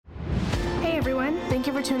Thank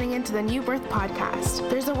you for tuning in to the New Birth Podcast.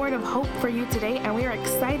 There's a word of hope for you today, and we are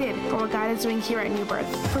excited for what God is doing here at New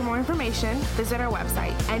Birth. For more information, visit our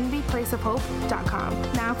website, nbplaceofhope.com.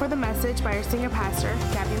 Now for the message by our senior pastor,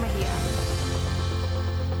 Gabby Mejia.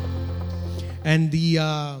 And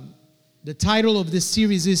the title of this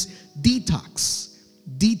series is Detox.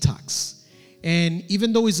 Detox. And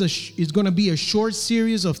even though it's going to be a short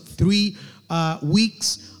series of 3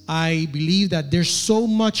 weeks, I believe that there's so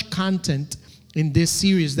much content in this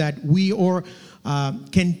series that we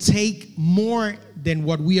can take more than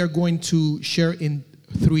what we are going to share in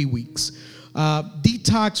 3 weeks.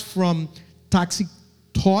 Detox from toxic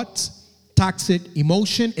thoughts, toxic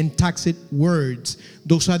emotion, and toxic words.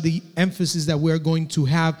 Those are the emphasis that we're going to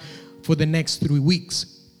have for the next 3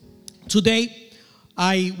 weeks. Today,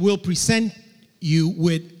 I will present you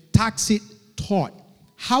with toxic thought.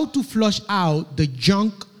 How to flush out the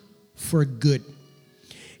junk for good.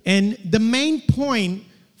 And the main point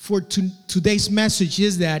for today's message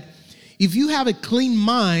is that if you have a clean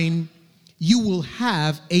mind, you will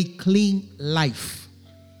have a clean life.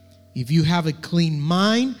 If you have a clean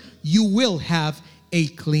mind, you will have a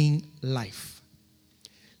clean life.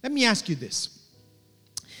 Let me ask you this.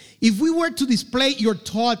 If we were to display your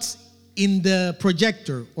thoughts in the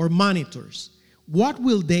projector or monitors, what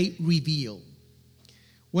will they reveal?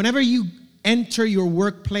 Whenever you enter your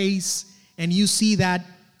workplace and you see that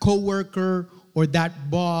coworker or that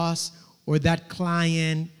boss or that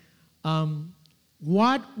client,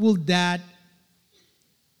 what will that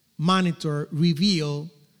monitor reveal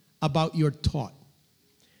about your thought?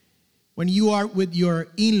 When you are with your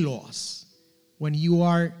in-laws, when you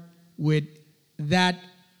are with that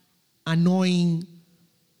annoying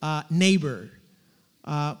neighbor,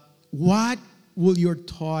 what will your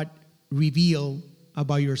thought reveal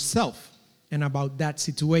about yourself and about that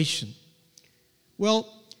situation?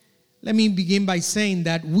 Well, let me begin by saying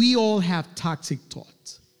that we all have toxic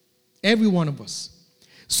thoughts. Every one of us.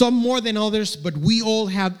 Some more than others, but we all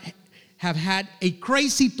have had a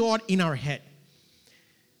crazy thought in our head.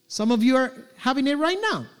 Some of you are having it right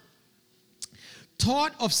now.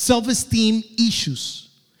 Thought of self-esteem issues.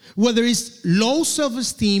 Whether it's low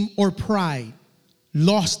self-esteem or pride.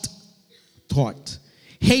 Lost thought.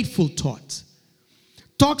 Hateful thought.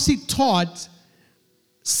 Toxic thought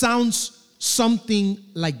sounds something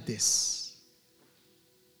like this.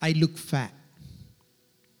 I look fat.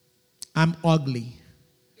 I'm ugly.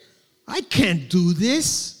 I can't do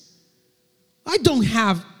this. I don't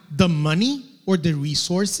have the money or the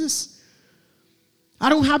resources. I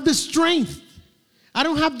don't have the strength. I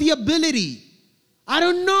don't have the ability. I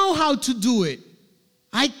don't know how to do it.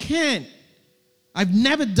 I can't. I've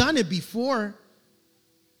never done it before.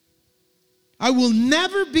 I will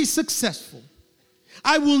never be successful.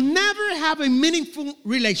 I will never have a meaningful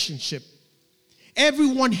relationship.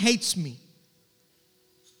 Everyone hates me.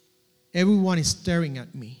 Everyone is staring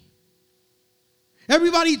at me.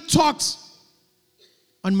 Everybody talks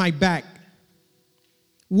on my back.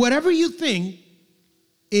 Whatever you think,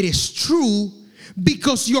 it is true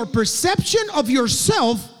because your perception of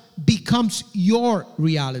yourself becomes your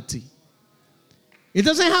reality. It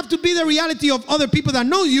doesn't have to be the reality of other people that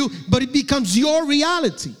know you, but it becomes your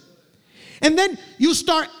reality. And then you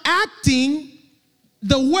start acting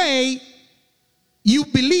the way you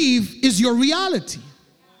believe is your reality.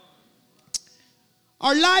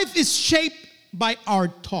 Our life is shaped by our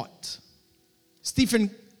thought. Stephen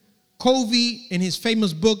Covey, in his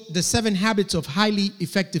famous book, The 7 Habits of Highly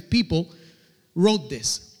Effective People, wrote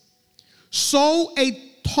this. Sow a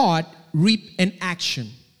thought, reap an action.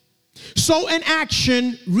 Sow an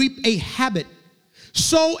action, reap a habit.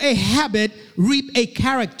 Sow a habit, reap a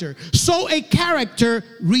character. Sow a character,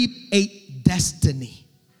 reap a destiny.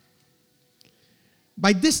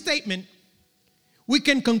 By this statement, we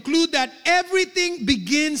can conclude that everything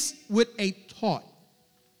begins with a thought.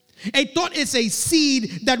 A thought is a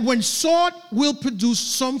seed that when sowed will produce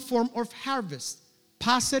some form of harvest,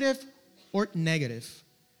 positive or negative.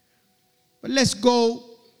 But let's go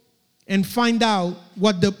and find out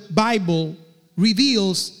what the Bible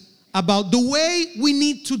reveals about the way we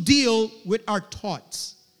need to deal with our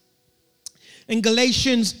thoughts. In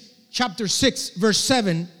Galatians chapter 6, verse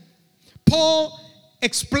 7, Paul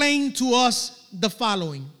explained to us the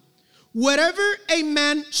following. Whatever a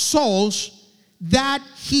man sows, that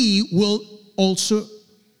he will also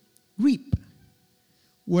reap.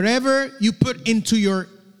 Whatever you put into your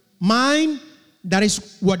mind, that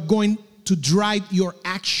is what going to drive your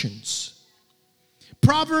actions.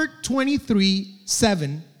 Proverbs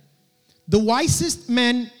 23:7. The wisest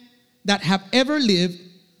men that have ever lived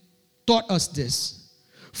taught us this.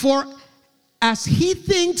 For as he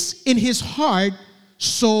thinks in his heart,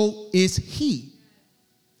 so is he.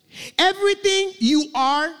 Everything you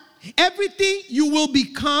are, everything you will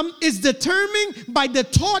become is determined by the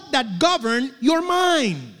thought that govern your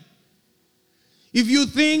mind. If you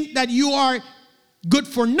think that you are good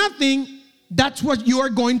for nothing, that's what you are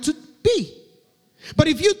going to be. But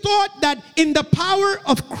if you thought that in the power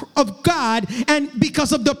of God and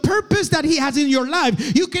because of the purpose that he has in your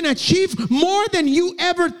life, you can achieve more than you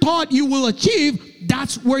ever thought you will achieve,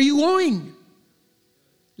 that's where you're going.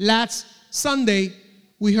 Last Sunday,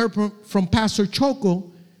 we heard from Pastor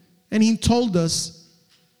Choco, and he told us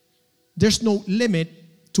there's no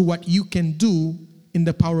limit to what you can do in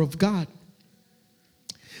the power of God.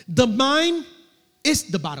 The mind is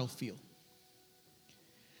the battlefield.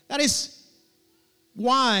 That is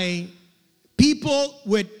why people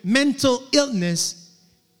with mental illness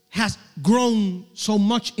has grown so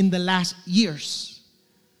much in the last years.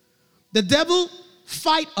 The devil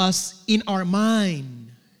fight us in our mind.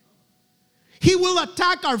 He will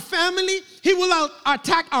attack our family. He will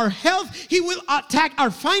attack our health. He will attack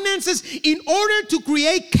our finances in order to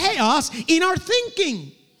create chaos in our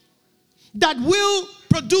thinking that will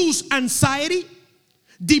produce anxiety,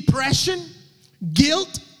 depression,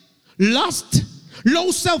 guilt, lust,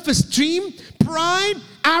 low self-esteem, pride,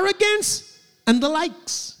 arrogance, and the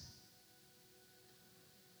likes.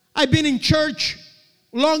 I've been in church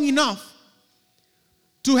long enough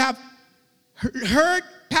to have heard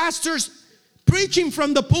pastors preaching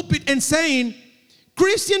from the pulpit and saying,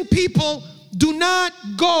 Christian people do not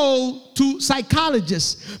go to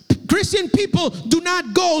psychologists. Christian people do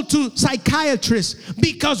not go to psychiatrists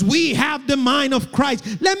because we have the mind of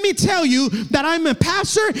Christ. Let me tell you that I'm a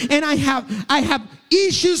pastor and I have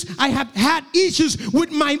issues. I have had issues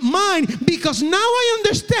with my mind because now I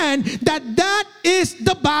understand that that is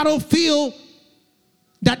the battlefield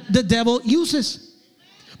that the devil uses.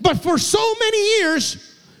 But for so many years,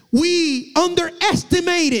 we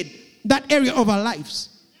underestimated that area of our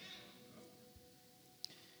lives.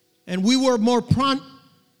 And we were more prompt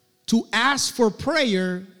to ask for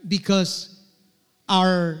prayer because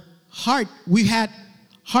our heart, we had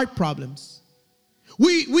heart problems.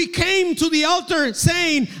 We came to the altar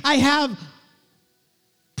saying, I have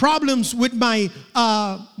problems with my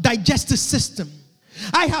digestive system.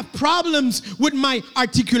 I have problems with my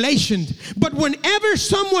articulation. But whenever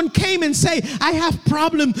someone came and say, I have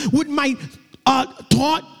problem with my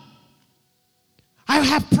thought, I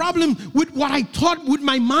have problem with what I thought with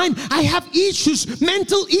my mind. I have issues,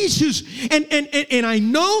 mental issues. And I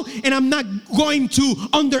know, and I'm not going to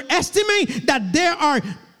underestimate that there are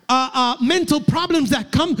mental problems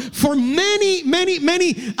that come for many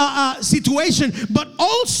situations. But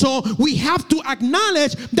also, we have to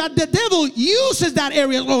acknowledge that the devil uses that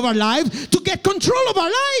area of our life to get control of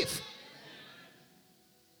our life.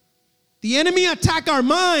 The enemy attack our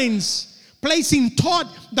minds, placing thought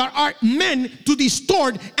that are meant to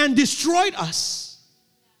distort and destroy us.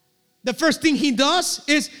 The first thing he does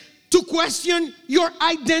is to question your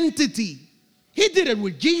identity. He did it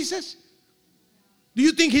with Jesus. Do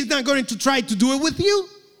you think he's not going to try to do it with you?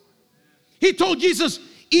 He told Jesus,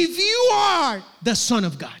 if you are the Son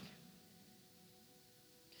of God.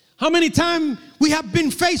 How many times we have been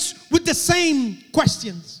faced with the same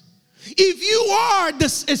questions? If you are the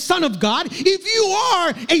Son of God, if you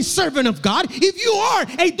are a servant of God, if you are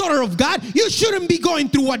a daughter of God, you shouldn't be going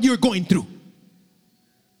through what you're going through.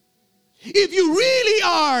 If you really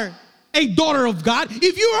are a daughter of God,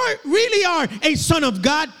 if you really are a son of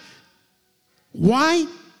God, why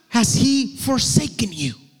has he forsaken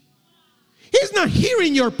you? He's not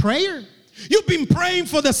hearing your prayer. You've been praying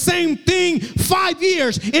for the same thing 5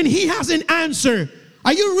 years and he hasn't answered.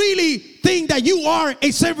 Are you really think that you are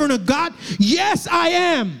a servant of God? Yes, I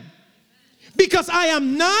am. Because I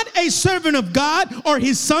am not a servant of God or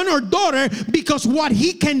his son or daughter because what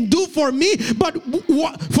he can do for me, but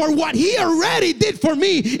for what he already did for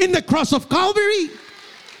me in the cross of Calvary.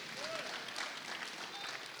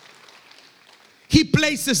 He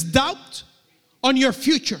places doubt on your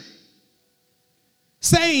future,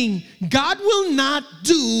 saying God will not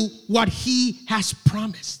do what he has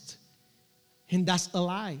promised. And that's a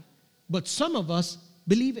lie. But some of us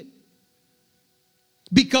believe it.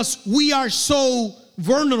 Because we are so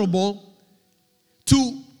vulnerable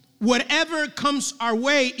to whatever comes our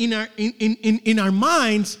way in our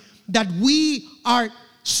minds that we are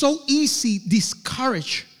so easy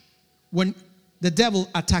discouraged when the devil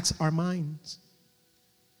attacks our minds.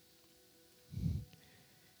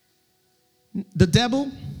 The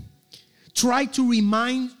devil tries to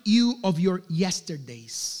remind you of your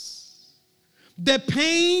yesterdays. The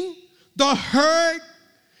pain, the hurt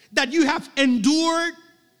that you have endured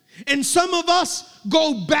And some of us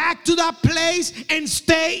go back to that place and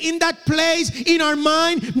stay in that place in our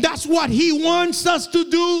mind. That's what He wants us to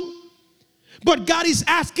do. But God is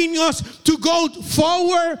asking us to go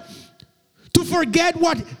forward, to forget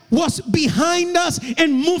what was behind us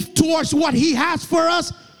and move towards what He has for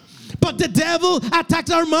us. But the devil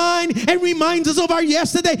attacks our mind and reminds us of our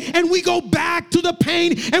yesterday, and we go back to the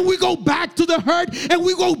pain, and we go back to the hurt, and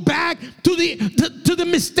we go back to the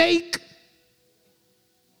mistake.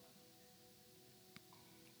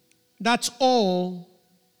 That's all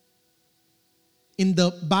in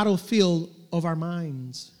the battlefield of our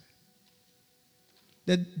minds.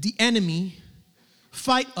 That the enemy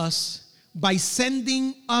fight us by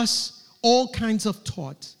sending us all kinds of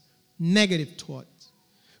thoughts, negative thoughts,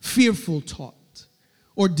 fearful thought,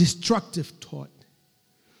 or destructive thought.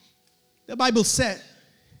 The Bible said,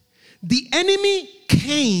 the enemy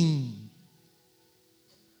came.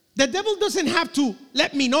 The devil doesn't have to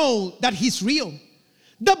let me know that he's real.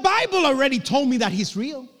 The Bible already told me that he's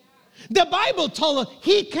real. The Bible told us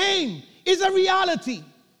he came. It's a reality.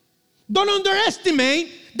 Don't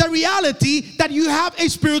underestimate the reality that you have a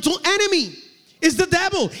spiritual enemy. It's the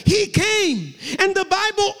devil. He came. And the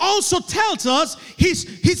Bible also tells us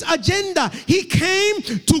his agenda. He came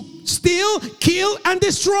to steal, kill, and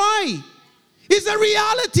destroy. It's a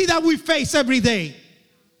reality that we face every day.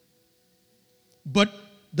 But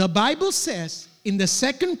the Bible says in the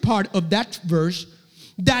second part of that verse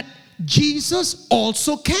that Jesus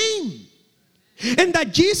also came. And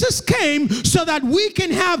that Jesus came so that we can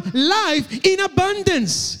have life in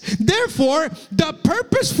abundance. Therefore, the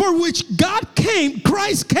purpose for which God came,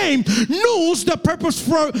 Christ came, knows the purpose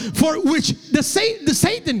for which the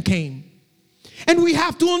Satan came. And we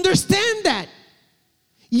have to understand that.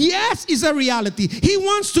 Yes, it's a reality. He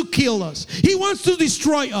wants to kill us. He wants to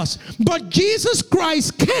destroy us. But Jesus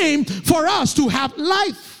Christ came for us to have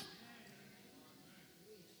life.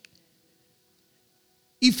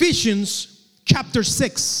 Ephesians chapter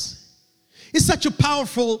 6 is such a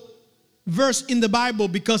powerful verse in the Bible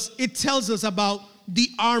because it tells us about the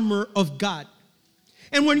armor of God.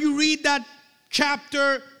 And when you read that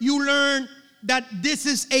chapter, you learn that this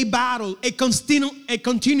is a battle, a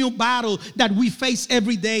continual battle that we face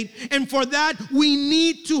every day. And for that, we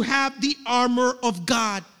need to have the armor of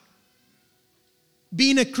God.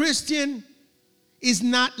 Being a Christian is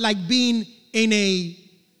not like being in a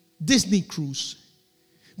Disney cruise.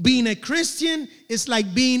 Being a Christian is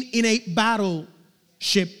like being in a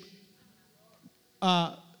battleship.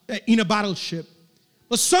 But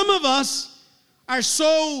some of us are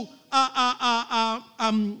so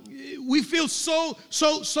we feel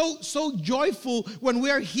so joyful when we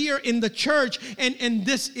are here in the church and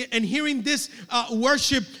hearing this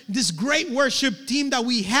worship, this great worship team that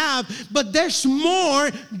we have. But there's more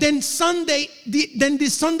than the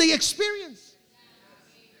Sunday experience.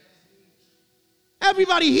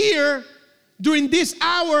 Everybody here during this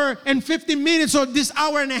hour and 15 minutes or this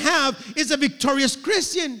hour and a half is a victorious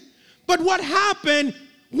Christian. But what happened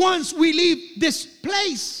once we leave this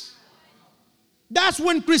place? That's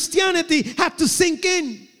when Christianity had to sink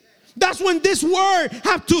in. That's when this word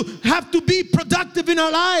have to be productive in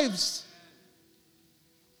our lives.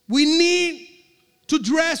 We need to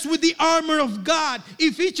dress with the armor of God.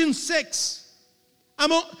 Ephesians 6.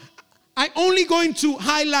 I'm only going to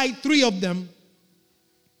highlight 3 of them.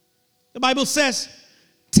 The Bible says,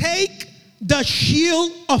 take the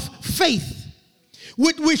shield of faith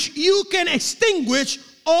with which you can extinguish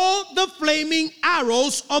all the flaming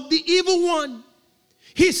arrows of the evil one.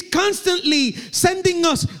 He's constantly sending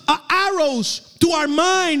us arrows to our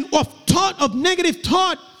mind of negative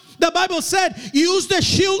thought. The Bible said, use the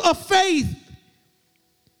shield of faith.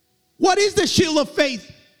 What is the shield of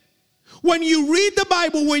faith? When you read the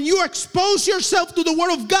Bible, when you expose yourself to the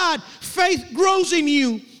Word of God, faith grows in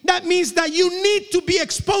you. That means that you need to be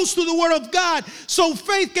exposed to the Word of God so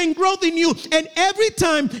faith can grow in you. And every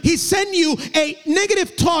time He sends you a negative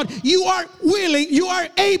thought, you are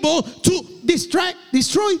able to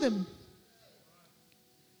destroy them.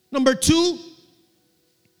 Number 2,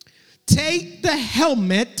 take the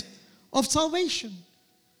helmet of salvation.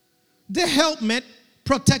 The helmet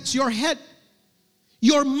protects your head.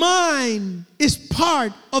 Your mind is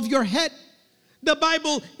part of your head. The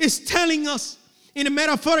Bible is telling us in a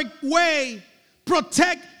metaphoric way,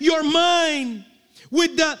 protect your mind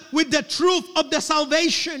with the truth of the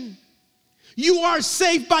salvation. You are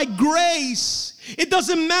saved by grace. It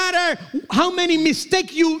doesn't matter how many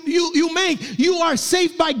mistakes you make. You are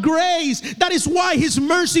saved by grace. That is why His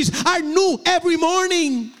mercies are new every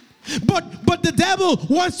morning. But the devil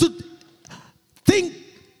wants to think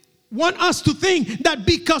want us to think that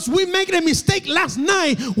because we made a mistake last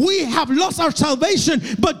night, we have lost our salvation.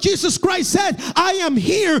 But Jesus Christ said, I am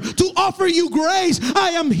here to offer you grace.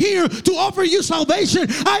 I am here to offer you salvation.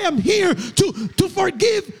 I am here to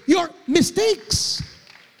forgive your mistakes.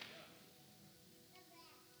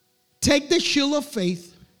 Take the shield of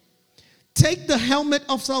faith, take the helmet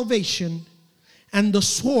of salvation, and the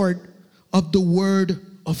sword of the Word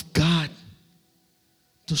of God.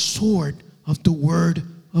 The sword of the Word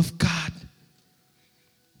of God.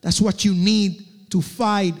 That's what you need to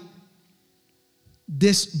fight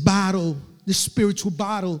this battle, this spiritual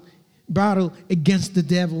battle against the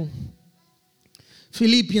devil.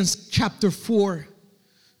 Philippians chapter 4,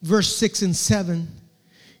 verse 6 and 7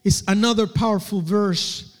 is another powerful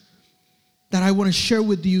verse that I want to share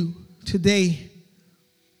with you today.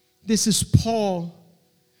 This is Paul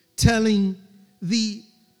telling the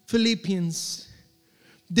Philippians,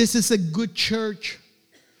 this is a good church.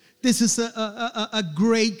 This is a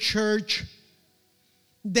great church.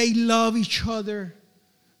 They love each other.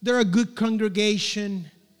 They're a good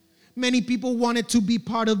congregation. Many people wanted to be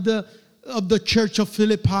part of the church of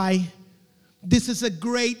Philippi. This is a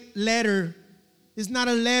great letter. It's not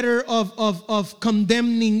a letter of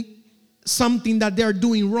condemning something that they're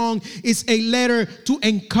doing wrong. It's a letter to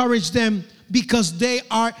encourage them because they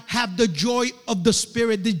have the joy of the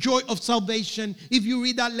Spirit, the joy of salvation. If you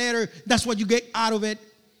read that letter, that's what you get out of it.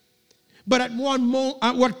 But at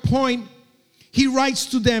what point he writes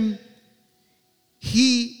to them,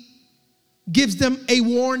 he gives them a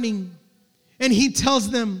warning, and he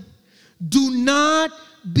tells them, do not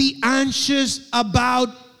be anxious about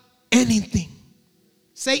anything.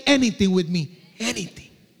 Say anything with me. Anything.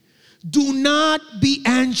 Do not be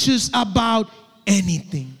anxious about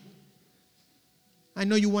anything. I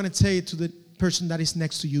know you want to say it to the person that is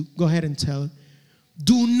next to you. Go ahead and tell it.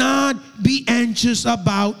 Do not be anxious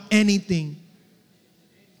about anything.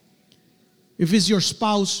 If it's your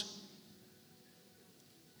spouse,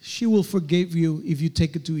 she will forgive you if you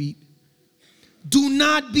take it to eat. Do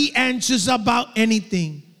not be anxious about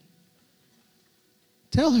anything.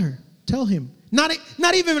 Tell her, tell him. Not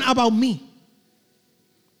even about me.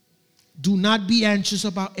 Do not be anxious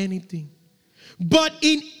about anything. But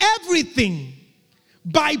in everything,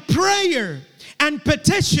 by prayer and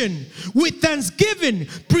petition, with thanksgiving,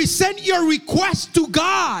 present your request to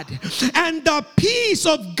God. And the peace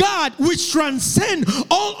of God, which transcends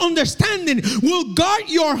all understanding, will guard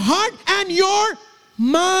your heart and your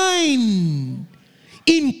mind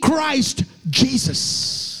in Christ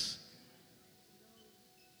Jesus.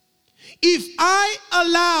 If I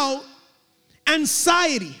allow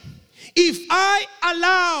anxiety, if I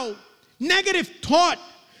allow negative thought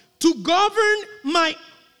to govern my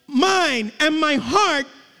mind and my heart,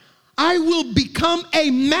 I will become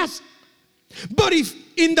a mess. But if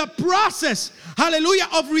in the process, hallelujah,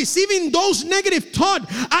 of receiving those negative thoughts,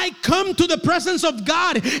 I come to the presence of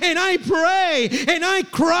God and I pray and I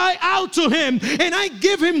cry out to Him and I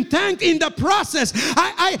give Him thanks in the process.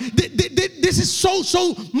 This is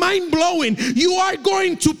so mind-blowing. You are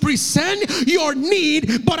going to present your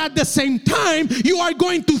need, but at the same time, you are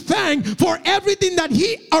going to thank for everything that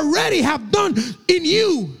He already have done in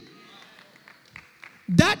you.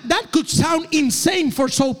 That could sound insane for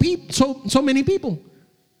so many people.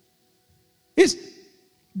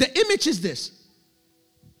 The image is this.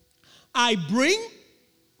 I bring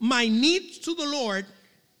my needs to the Lord,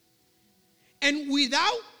 and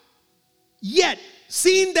without yet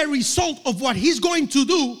seeing the result of what He's going to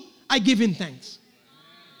do, I give Him thanks.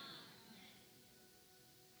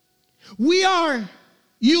 We are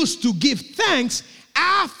used to give thanks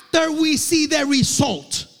after we see the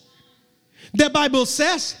result. The Bible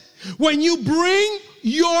says, when you bring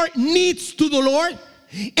your needs to the Lord,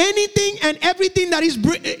 anything and everything that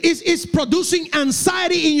is producing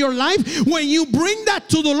anxiety in your life, when you bring that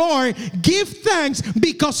to the Lord, give thanks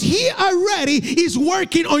because He already is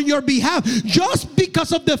working on your behalf, just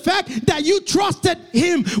because of the fact that you trusted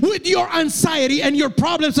Him with your anxiety and your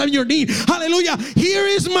problems and your need. Hallelujah. Here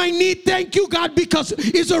is my need. Thank you, God, because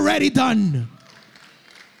it's already done.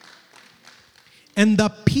 And the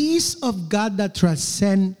peace of God that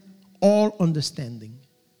transcends all understanding.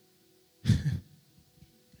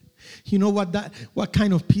 You know what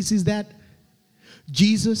kind of peace is that?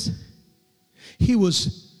 Jesus, He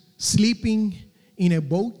was sleeping in a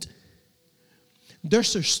boat.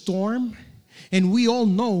 There's a storm, and we all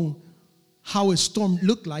know how a storm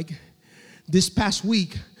looked like. This past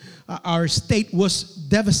week, our state was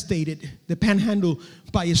devastated, the Panhandle,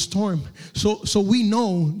 by a storm. So we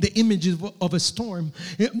know the images of a storm.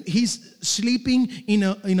 He's sleeping in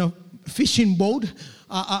a fishing boat,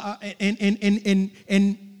 and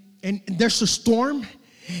there's a storm.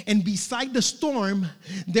 And beside the storm,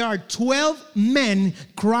 there are 12 men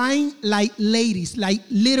crying like ladies, like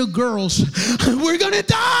little girls. We're going to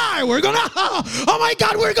die. Oh my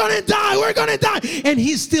God, we're going to die. We're going to die. And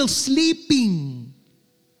he's still sleeping.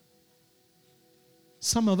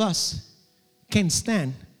 Some of us can't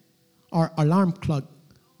stand our alarm clock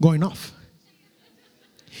going off.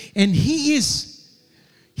 And he is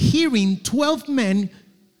hearing 12 men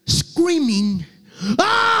screaming, we're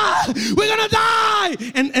gonna die,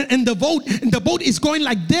 and the boat is going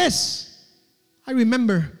like this. I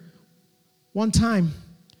remember one time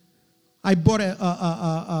I bought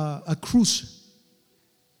a cruise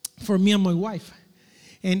for me and my wife,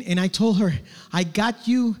 and I told her, I got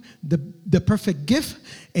you the perfect gift,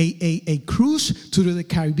 a cruise to the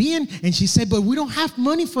Caribbean. And she said, but we don't have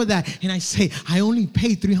money for that. And I say, I only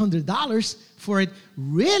paid $300 for it.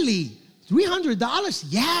 Really? $300?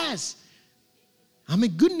 Yes. I'm a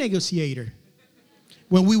good negotiator.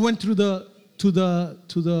 When we went through to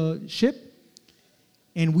the ship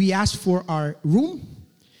and we asked for our room,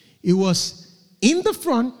 it was in the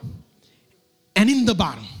front and in the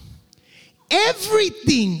bottom.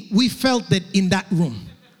 Everything we felt that in that room.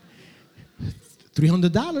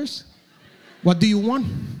 $300. What do you want?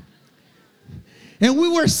 And we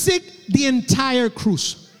were sick the entire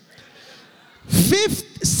cruise.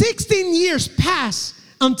 16 years passed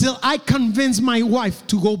until I convinced my wife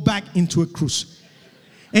to go back into a cruise.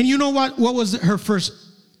 And you know what? What was her first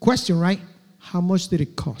question, right? How much did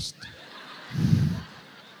it cost?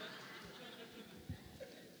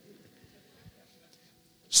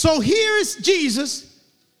 So here is Jesus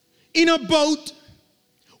in a boat.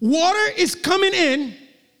 Water is coming in.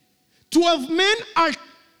 12 men are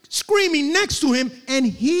screaming next to him, and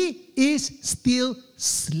he is still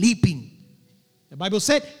sleeping. The Bible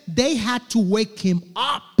said they had to wake him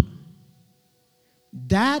up.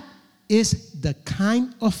 That is the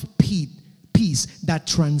kind of peace that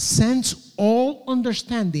transcends all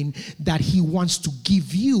understanding that he wants to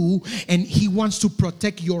give you, and he wants to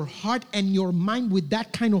protect your heart and your mind with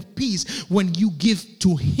that kind of peace when you give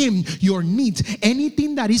to him your needs.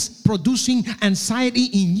 Anything that is producing anxiety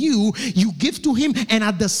in you, you give to him, and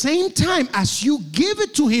at the same time as you give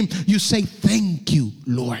it to him, you say, thank you,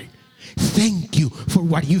 Lord. Thank you for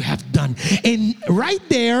what you have done. And right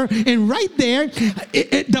there,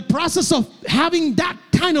 the process of having that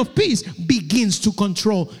kind of peace begins to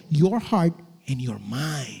control your heart and your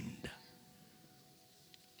mind.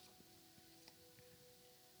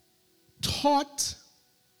 Thoughts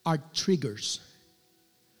are triggers.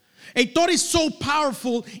 A thought is so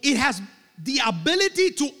powerful, it has the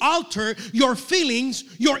ability to alter your feelings,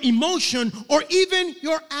 your emotion, or even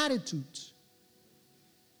your attitudes.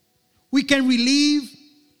 We can relive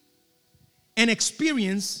an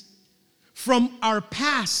experience from our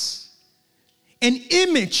past, an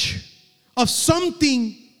image of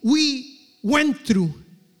something we went through,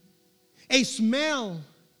 a smell,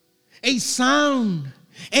 a sound,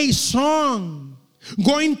 a song,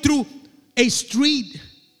 going through a street,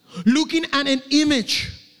 looking at an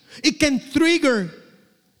image. It can trigger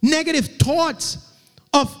negative thoughts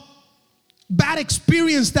of bad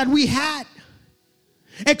experience that we had.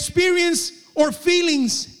 Experience or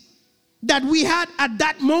feelings that we had at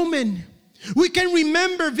that moment. We can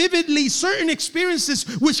remember vividly certain experiences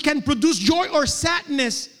which can produce joy or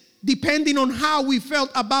sadness depending on how we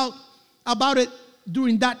felt about it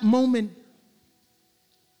during that moment.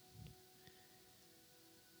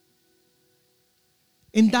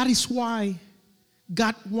 And that is why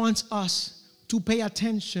God wants us to pay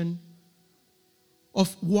attention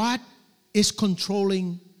of what is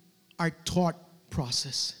controlling our thought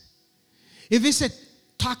process. If it's a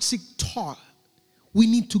toxic thought, we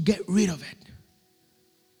need to get rid of it.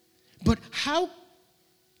 But how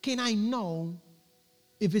can I know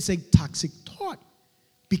if it's a toxic thought?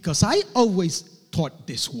 Because I always thought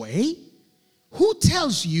this way. Who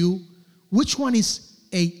tells you which one is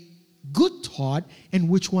a good thought and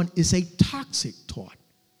which one is a toxic thought?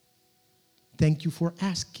 Thank you for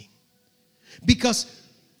asking. Because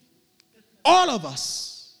all of us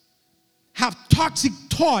have toxic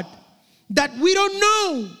thought that we don't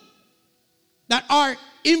know that are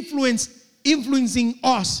influencing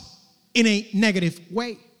us in a negative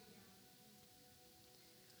way.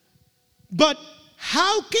 But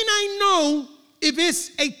how can I know if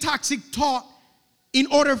it's a toxic thought in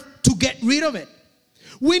order to get rid of it?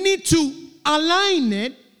 We need to align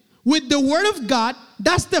it with the Word of God.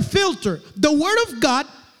 That's the filter. The Word of God,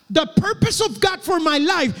 the purpose of God for my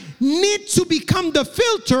life needs to become the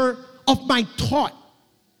filter of my thought.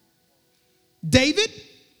 David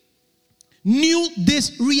knew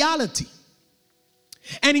this reality.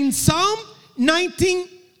 And in Psalm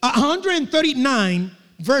 139,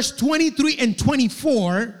 verse 23 and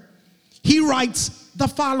 24, he writes the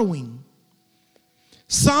following.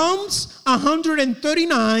 Psalms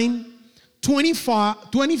 139,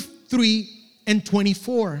 23 and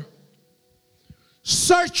 24.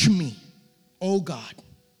 Search me, O God,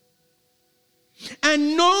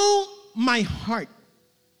 and know my heart.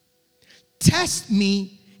 Test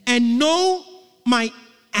me and know my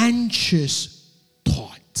anxious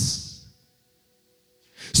thoughts.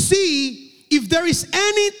 See if there is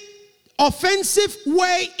any offensive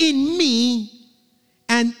way in me,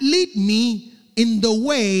 and lead me in the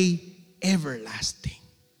way everlasting.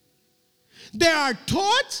 There are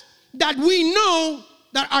thoughts that we know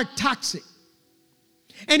that are toxic.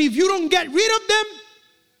 And if you don't get rid of them,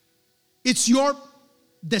 it's your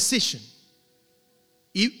decision.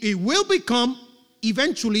 It will become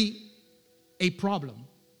eventually a problem.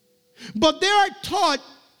 But there are thoughts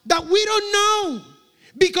that we don't know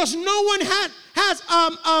because no one has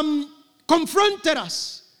confronted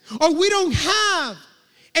us, or we don't have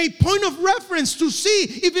a point of reference to see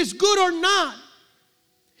if it's good or not.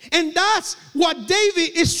 And that's what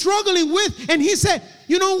David is struggling with. And he said,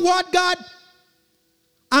 you know what, God?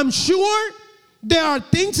 I'm sure there are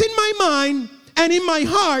things in my mind and in my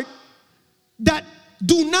heart that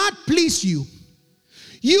do not please you.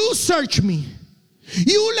 You search me.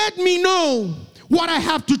 You let me know what I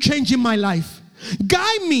have to change in my life.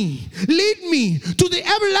 Guide me, lead me to the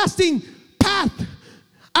everlasting path.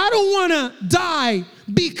 I don't want to die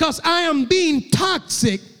because I am being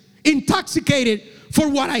intoxicated for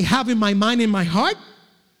what I have in my mind and my heart.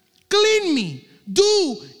 Clean me,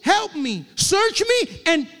 help me, search me,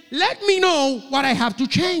 and let me know what I have to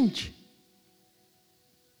change.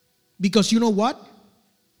 Because you know what?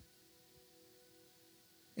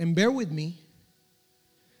 And bear with me.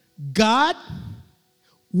 God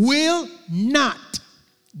will not.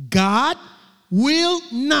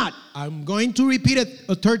 I'm going to repeat it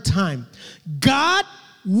a third time. God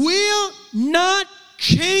will not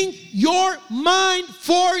change your mind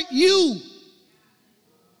for you.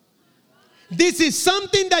 This is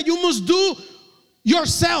something that you must do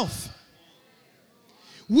yourself.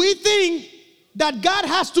 We think that God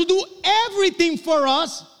has to do everything for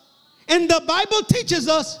us, and the Bible teaches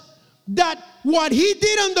us that what He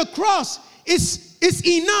did on the cross is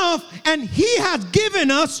enough, and He has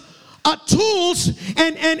given us tools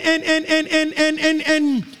and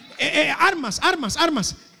armas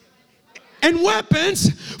and weapons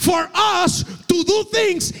for us to do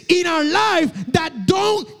things in our life that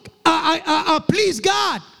don't please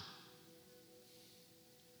God.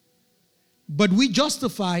 But we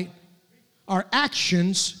justify our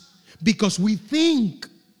actions because we think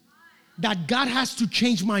that God has to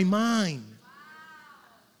change my mind.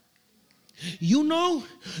 You know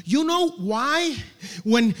why?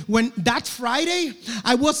 When that Friday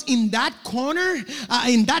I was in that corner,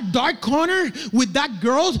 in that dark corner with that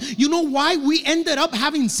girl. You know why we ended up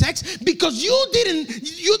having sex? Because you didn't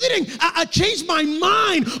change my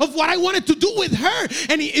mind of what I wanted to do with her.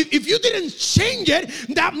 And if you didn't change it,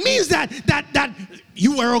 that means that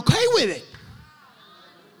you were okay with it.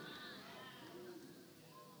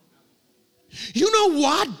 You know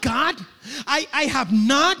what, God? I have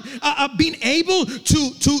not been able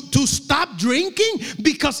to stop drinking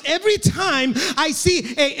because every time I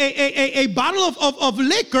see a bottle of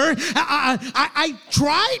liquor, I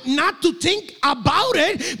try not to think about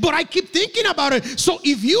it, but I keep thinking about it. So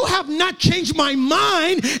if you have not changed my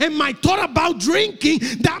mind and my thought about drinking,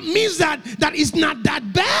 that means that it's not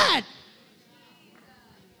that bad.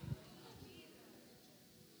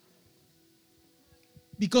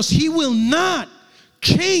 Because He will not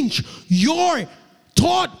change your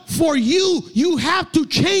thought for you. You have to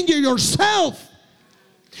change it yourself.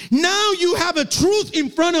 Now you have a truth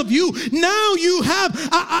in front of you. Now you have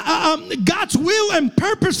God's will and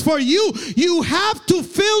purpose for you. You have to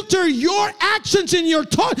filter your actions and your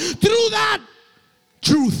thought through that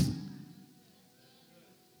truth.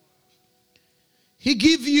 He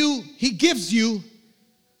gives you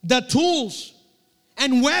the tools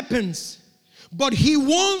and weapons, but He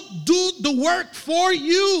won't do the work for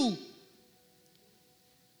you.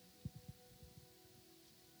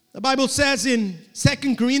 The Bible says in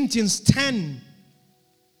 2 Corinthians 10,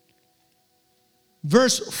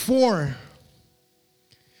 verse 4.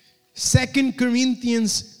 2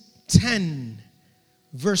 Corinthians 10,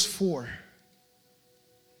 verse 4.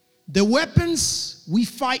 The weapons we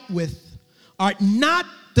fight with are not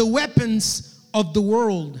the weapons of the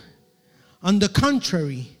world. On the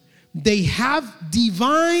contrary, they have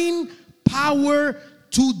divine power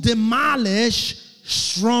to demolish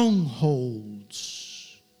strongholds.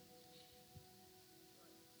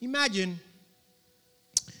 Imagine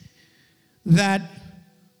that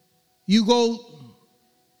you go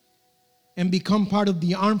and become part of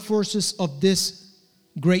the armed forces of this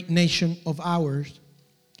great nation of ours,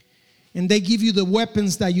 and they give you the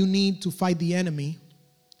weapons that you need to fight the enemy.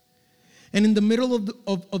 And in the middle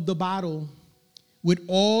of the battle, with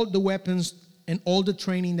all the weapons and all the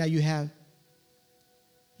training that you have,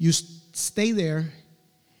 you stay there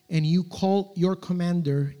and you call your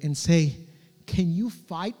commander and say, "Can you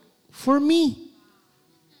fight for me?"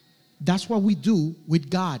 That's what we do with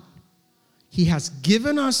God. He has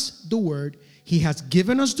given us the word. He has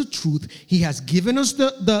given us the truth. He has given us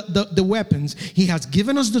the weapons. He has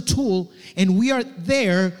given us the tool. And we are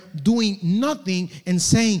there doing nothing and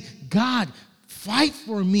saying, "God, fight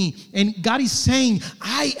for me." And God is saying,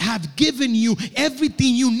 "I have given you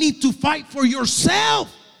everything you need to fight for yourself.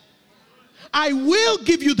 I will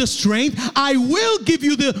give you the strength. I will give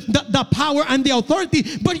you the power and the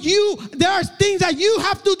authority. But there are things that you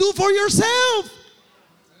have to do for yourself."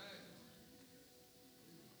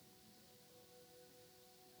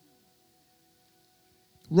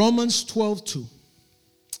 Romans 12:2.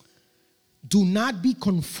 Do not be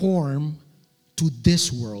conformed to this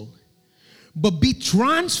world, but be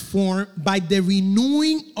transformed by the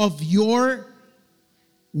renewing of your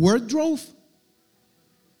wardrobe,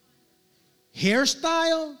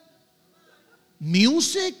 hairstyle,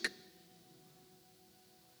 music,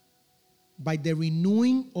 by the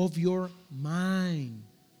renewing of your mind.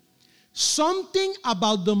 Something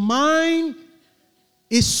about the mind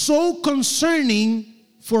is so concerning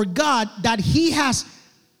for God that He has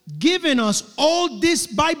given us all these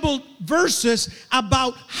Bible verses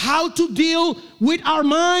about how to deal with our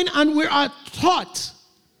mind and with our thoughts.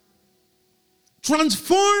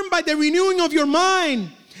 Transformed by the renewing of your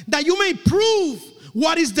mind, that you may prove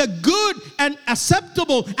what is the good and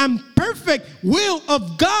acceptable and perfect will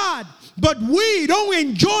of God. But we don't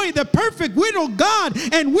enjoy the perfect will of God,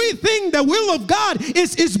 and we think the will of God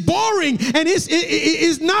is boring and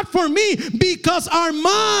is not for me, because our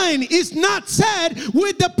mind is not set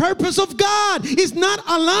with the purpose of God. It's not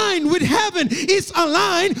aligned with heaven. It's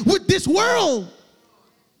aligned with this world.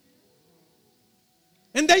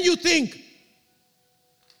 And then you think,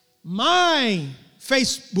 my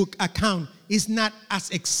Facebook account is not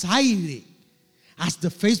as exciting as the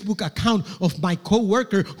Facebook account of my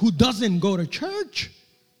coworker who doesn't go to church.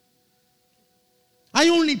 I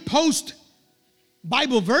only post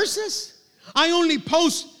Bible verses. I only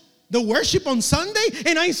post the worship on Sunday,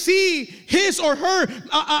 and I see his or her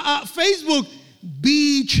Facebook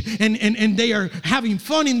beach, and they are having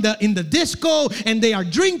fun in the disco, and they are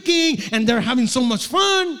drinking, and they're having so much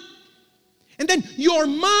fun. And then your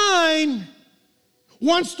mind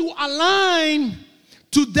wants to align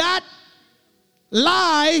to that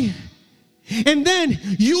lie, and then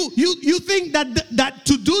you think that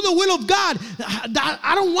to do the will of God, that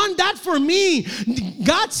I don't want that for me.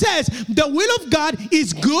 God says the will of God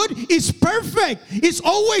is good, it's perfect, it's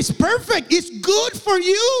always perfect, it's good for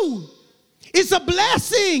you, it's a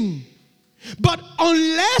blessing. But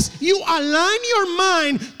unless you align your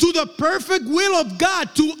mind to the perfect will of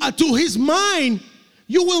God, to His mind,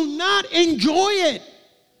 you will not enjoy it.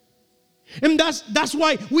 And that's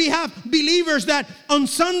why we have believers that on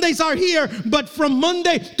Sundays are here, but from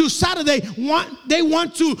Monday to Saturday they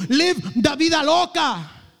want to live the vida loca.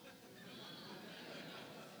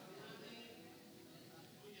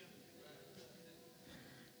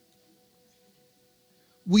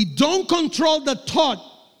 We don't control the thought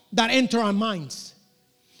that enter our minds,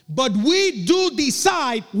 but we do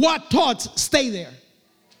decide what thoughts stay there.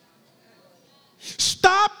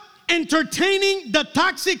 Stop entertaining the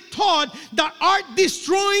toxic thought that are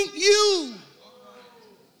destroying you.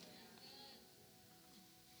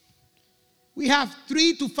 We have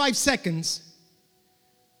 3 to 5 seconds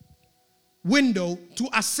window to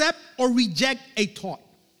accept or reject a thought.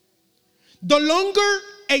 The longer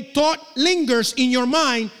a thought lingers in your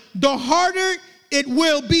mind, the harder it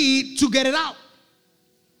will be to get it out.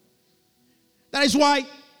 That is why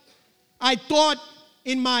I taught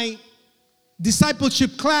in my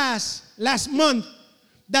discipleship class last month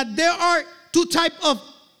that there are 2 types of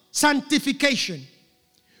sanctification.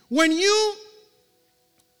 When you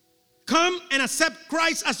come and accept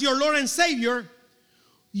Christ as your Lord and Savior,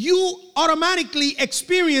 you automatically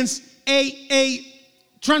experience a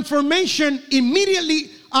transformation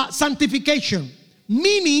immediately, sanctification,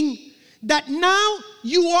 meaning that now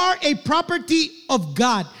you are a property of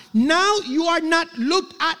God. Now you are not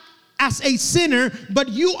looked at as a sinner, but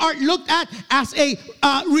you are looked at as a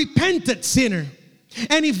repentant sinner.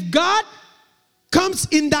 And if God comes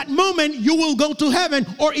in that moment, you will go to heaven.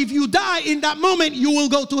 Or if you die in that moment, you will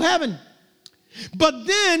go to heaven. But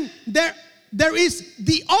then there is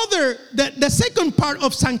the second part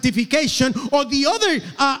of sanctification, or the other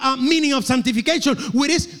meaning of sanctification,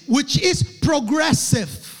 which is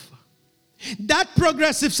progressive. That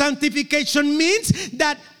progressive sanctification means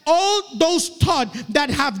that all those thoughts that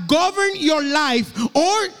have governed your life,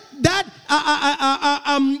 or that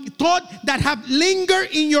thought that have lingered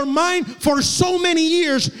in your mind for so many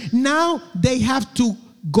years, now they have to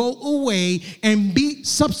go away and be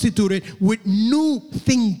substituted with new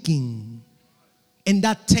thinking. And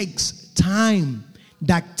that takes time,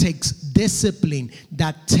 that takes discipline,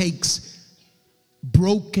 that takes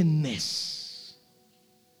brokenness.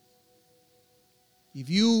 If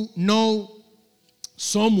you know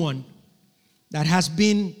someone that has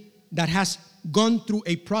gone through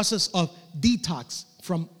a process of detox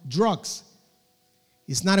from drugs,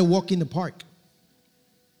 it's not a walk in the park.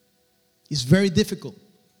 It's very difficult.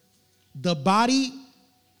 The body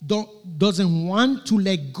doesn't want to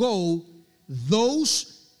let go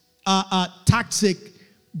those toxic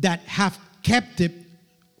that have kept it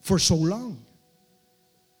for so long.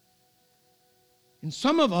 And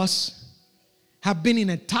some of us have been in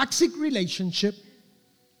a toxic relationship,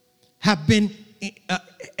 have been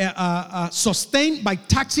sustained by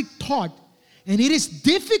toxic thought, and it is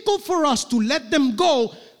difficult for us to let them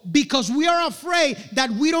go because we are afraid that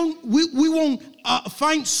we won't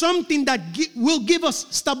find something that will give us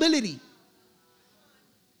stability.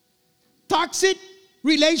 Toxic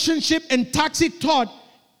relationship and toxic thought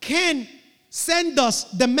can send us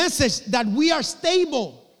the message that we are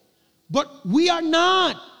stable, but we are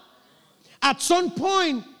not. At some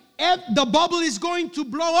point, the bubble is going to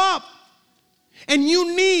blow up, and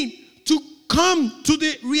you need to come to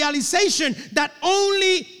the realization that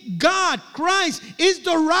only God, Christ, is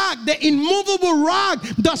the rock, the immovable rock,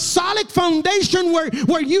 the solid foundation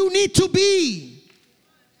where you need to be.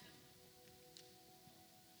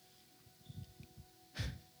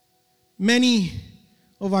 Many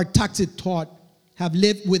of our toxic thoughts have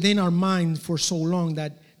lived within our minds for so long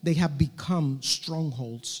that they have become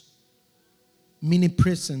strongholds, mini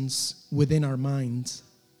prisons within our minds.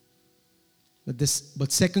 But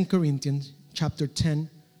 2 Corinthians chapter 10,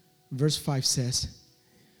 verse 5 says,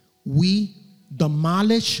 we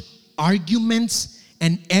demolish arguments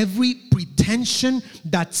and every pretension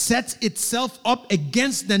that sets itself up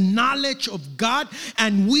against the knowledge of God,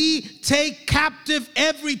 and we take captive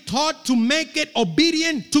every thought to make it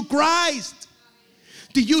obedient to Christ.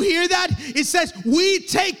 Do you hear that? It says we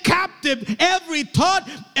take captive every thought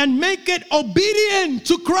and make it obedient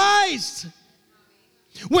to Christ.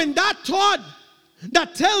 When that thought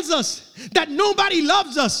that tells us that nobody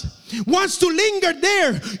loves us wants to linger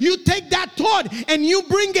there, you take that thought and you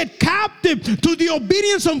bring it captive to the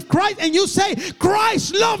obedience of Christ, and you say,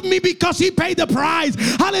 Christ loved me because he paid the price.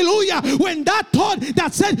 Hallelujah. When that thought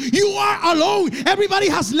that said you are alone, everybody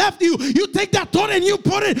has left you, you take that thought and you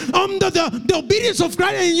put it under the obedience of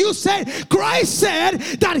Christ, and you say, Christ said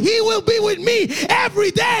that he will be with me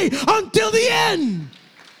every day until the end.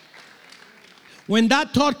 When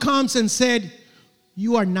that thought comes and said,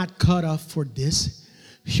 you are not cut off for this.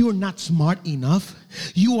 You're not smart enough.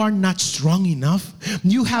 You are not strong enough.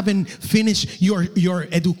 You haven't finished your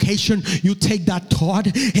education. You take that thought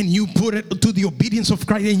and you put it to the obedience of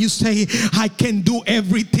Christ, and you say, I can do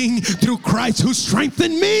everything through Christ who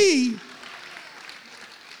strengthened me.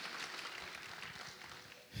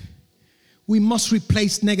 We must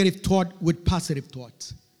replace negative thought with positive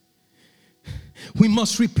thoughts. We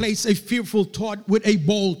must replace a fearful thought with a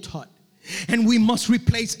bold thought. And we must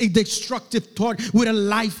replace a destructive thought with a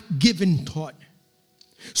life-giving thought.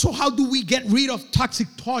 So how do we get rid of toxic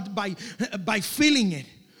thought? By filling it.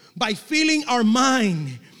 By filling our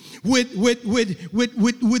mind with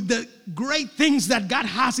the great things that God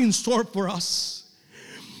has in store for us.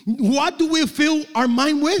 What do we fill our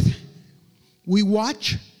mind with? We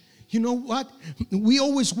watch. You know what? We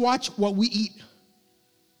always watch what we eat.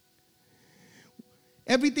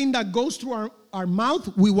 Everything that goes through our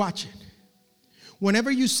mouth, we watch it.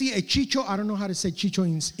 Whenever you see a chicho, I don't know how to say chicho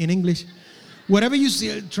in English. Whatever you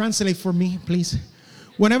see, translate for me, please.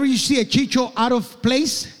 Whenever you see a chicho out of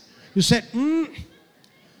place, you say,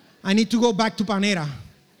 I need to go back to panera.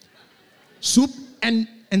 Soup and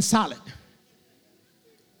salad.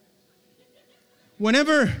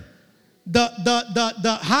 Whenever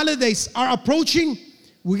the holidays are approaching,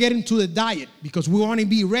 we get into the diet because we want to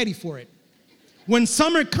be ready for it. When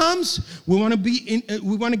summer comes, we want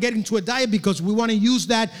to get into a diet because we want to use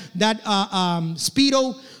that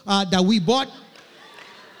Speedo that we bought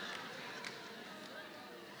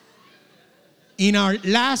in our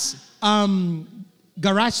last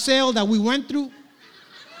garage sale that we went through,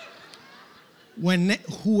 when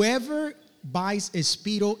whoever buys a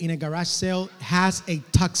Speedo in a garage sale has a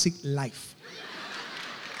toxic life.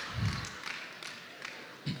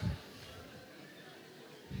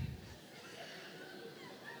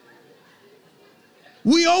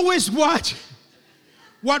 We always watch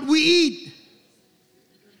what we eat.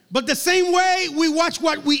 But the same way we watch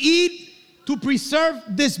what we eat to preserve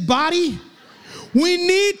this body, we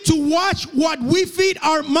need to watch what we feed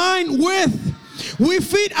our mind with. We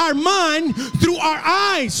feed our mind through our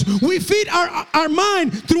eyes. We feed our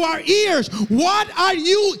mind through our ears. What are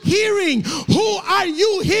you hearing? Who are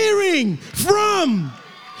you hearing from?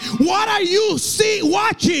 What are you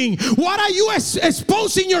watching? What are you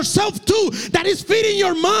exposing yourself to that is feeding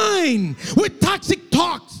your mind with toxic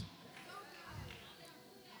thoughts?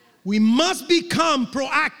 We must become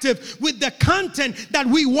proactive with the content that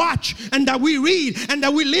we watch and that we read and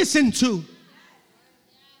that we listen to.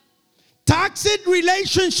 Toxic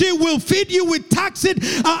relationship will feed you with toxic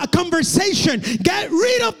conversation. Get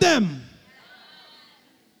rid of them.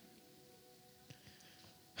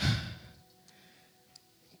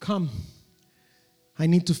 Come, I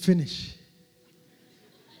need to finish.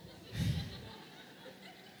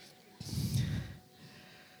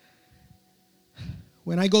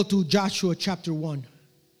 When I go to Joshua chapter 1,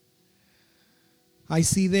 I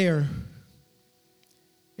see there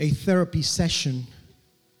a therapy session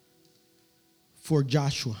for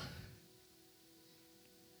Joshua.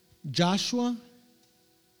 Joshua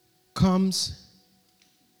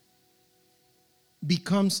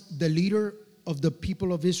becomes the leader of the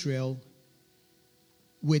people of Israel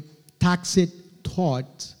with toxic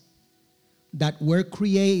thoughts that were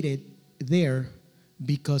created there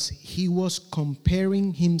because he was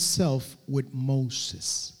comparing himself with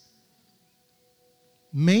Moses.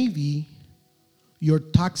 Maybe your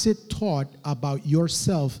toxic thought about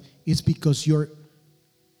yourself is because you're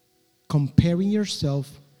comparing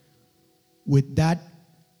yourself with that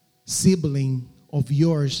sibling of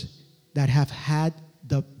yours that have had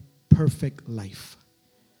the perfect life.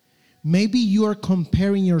 Maybe you are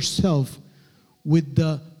comparing yourself with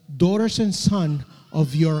the daughters and sons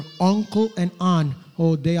of your uncle and aunt.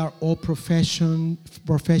 Oh, they are all professionals.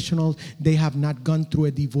 They have not gone through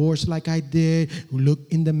a divorce like I did. Look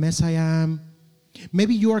in the mess I am.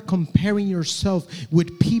 Maybe you are comparing yourself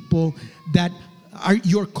with people that are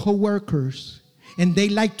your coworkers and they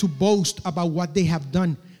like to boast about what they have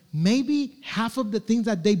done. Maybe half of the things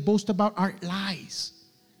that they boast about are lies.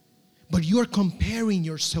 But you are comparing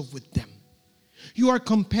yourself with them. You are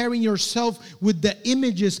comparing yourself with the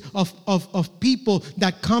images of people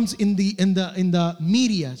that comes in the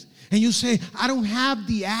media. And you say, I don't have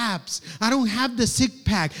the abs. I don't have the six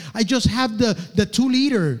pack. I just have the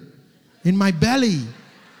 2-liter in my belly.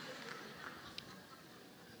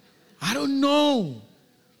 I don't know.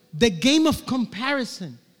 The game of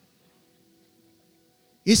comparison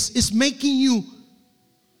is making you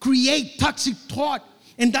create toxic thought.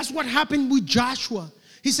 And that's what happened with Joshua.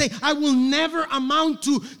 He said, I will never amount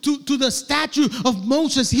to the stature of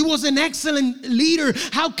Moses. He was an excellent leader.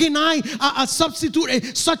 How can I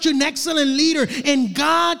substitute such an excellent leader? And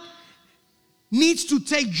God needs to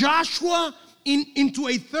take Joshua into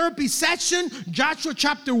a therapy session. Joshua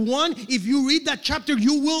chapter 1. If you read that chapter,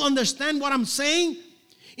 you will understand what I'm saying.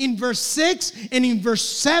 In verse 6 and in verse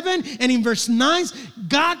 7 and in verse 9,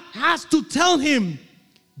 God has to tell him,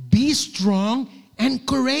 be strong and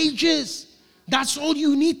courageous. That's all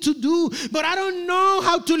you need to do. But I don't know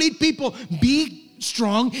how to lead people. Be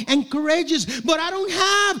strong and courageous. But I don't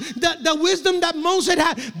have the wisdom that Moses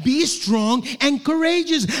had. Be strong and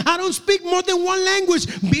courageous. I don't speak more than one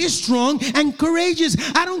language. Be strong and courageous.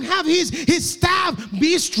 I don't have his staff.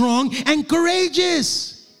 Be strong and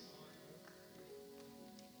courageous.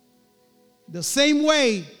 The same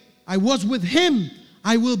way I was with him,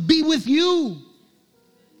 I will be with you.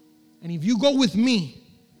 And if you go with me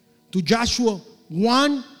to Joshua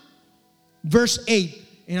 1, verse 8,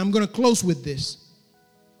 and I'm going to close with this.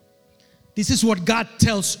 This is what God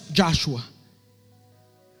tells Joshua.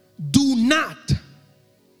 Do not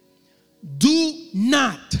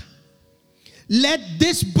let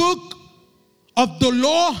this book of the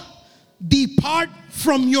law depart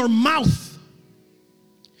from your mouth.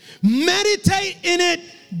 Meditate in it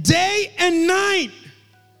day and night.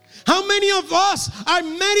 How many of us are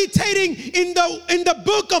meditating in the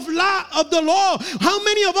book of the law? How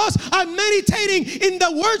many of us are meditating in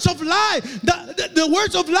the words of life, the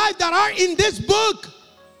words of life that are in this book?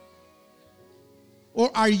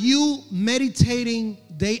 Or are you meditating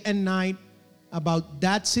day and night about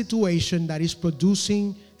that situation that is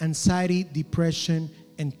producing anxiety, depression,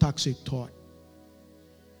 and toxic thought.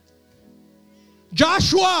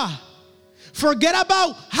 Joshua, forget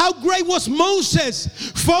about how great was Moses.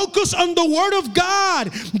 Focus on the word of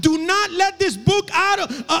God. Do not let this book out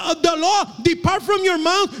of the law depart from your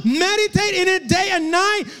mouth. Meditate in it day and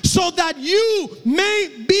night so that you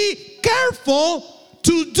may be careful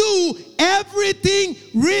to do everything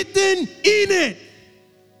written in it.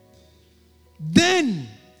 Then,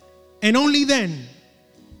 and only then,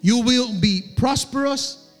 you will be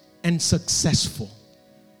prosperous and successful.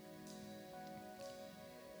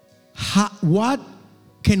 What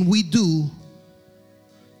can we do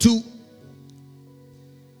to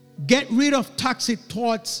get rid of toxic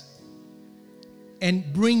thoughts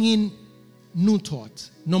and bring in new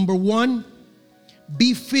thoughts? Number one,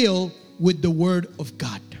 be filled with the Word of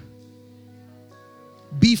God.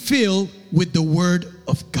 Be filled with the Word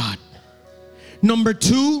of God. Number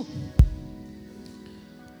two,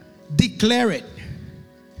 declare it.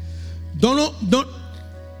 Don't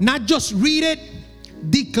not just read it,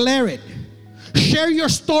 declare it. Share your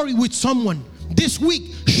story with someone. This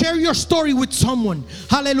week, share your story with someone.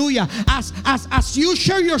 Hallelujah. As you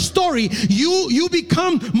share your story, you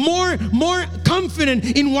become more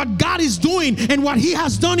confident in what God is doing and what He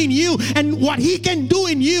has done in you and what He can do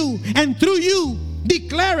in you and through you.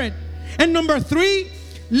 Declare it. And number three,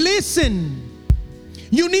 listen.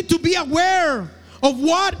 You need to be aware of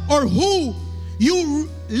what or who you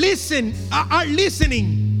are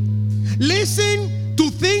listening. Listen to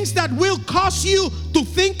things that will cause you to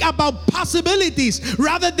think about possibilities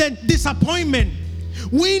rather than disappointment.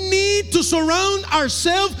 We need to surround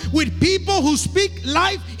ourselves with people who speak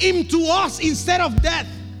life into us instead of death.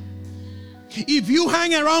 If you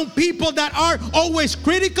hang around people that are always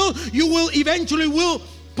critical, you will eventually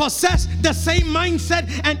possess the same mindset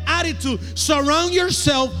and attitude. Surround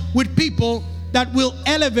yourself with people that will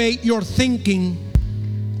elevate your thinking.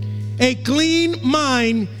 A clean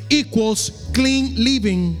mind equals clean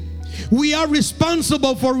living. We are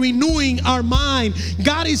responsible for renewing our mind.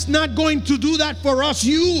 God is not going to do that for us.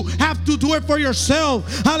 You have to do it for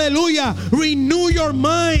yourself. Hallelujah. Renew your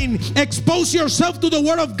mind. Expose yourself to the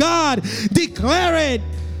Word of God. Declare it.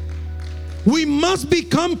 We must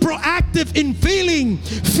become proactive in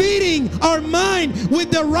feeding our mind with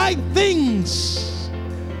the right things.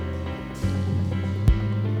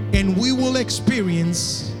 And we will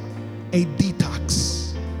experience a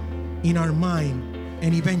detox in our mind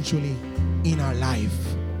and eventually in our life.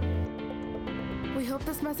 We hope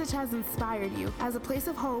this message has inspired you. As a place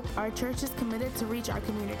of hope, our church is committed to reach our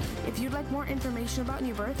community. If you'd like more information about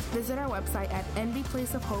New Birth, visit our website at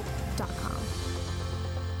nbplaceofhope.com.